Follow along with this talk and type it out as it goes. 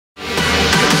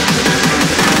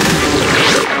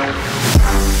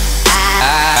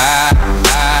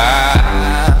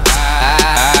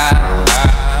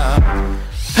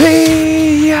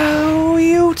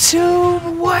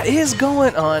is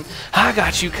going on? I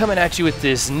got you coming at you with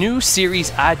this new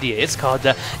series idea. It's called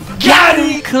the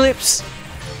Emm Clips.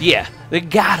 Yeah, the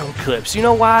Emm Clips. You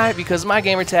know why? Because my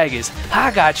gamer tag is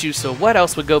HaGotYou, so what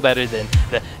else would go better than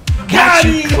the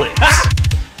HaGotYou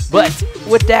clips? But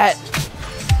with that,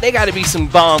 they gotta be some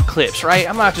bomb clips, right?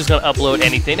 I'm not just gonna upload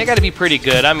anything. They gotta be pretty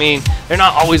good. I mean, they're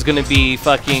not always gonna be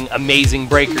fucking amazing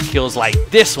breaker kills like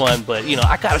this one, but you know,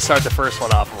 I gotta start the first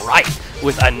one off right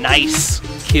with a nice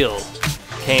kill.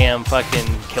 Cam, fucking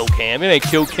kill cam. It ain't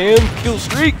kill cam, kill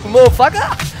streak, motherfucker.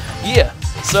 Yeah,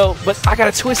 so, but I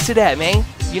got a twist to that, man.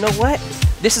 You know what?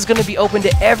 This is gonna be open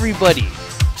to everybody.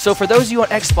 So for those of you on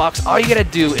Xbox, all you gotta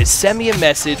do is send me a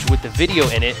message with the video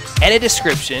in it and a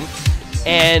description.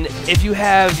 And if you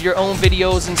have your own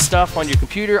videos and stuff on your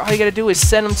computer, all you gotta do is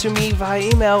send them to me via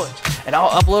email and I'll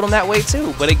upload them that way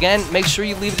too. But again, make sure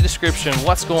you leave the description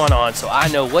what's going on so I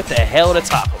know what the hell to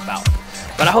talk about.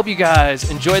 But I hope you guys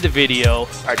enjoyed the video,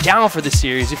 are down for the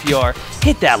series. If you are,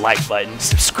 hit that like button,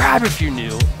 subscribe if you're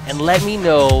new, and let me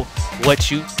know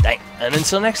what you think. And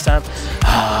until next time,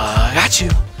 got you.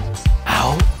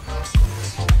 Out.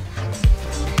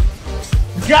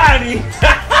 Got him!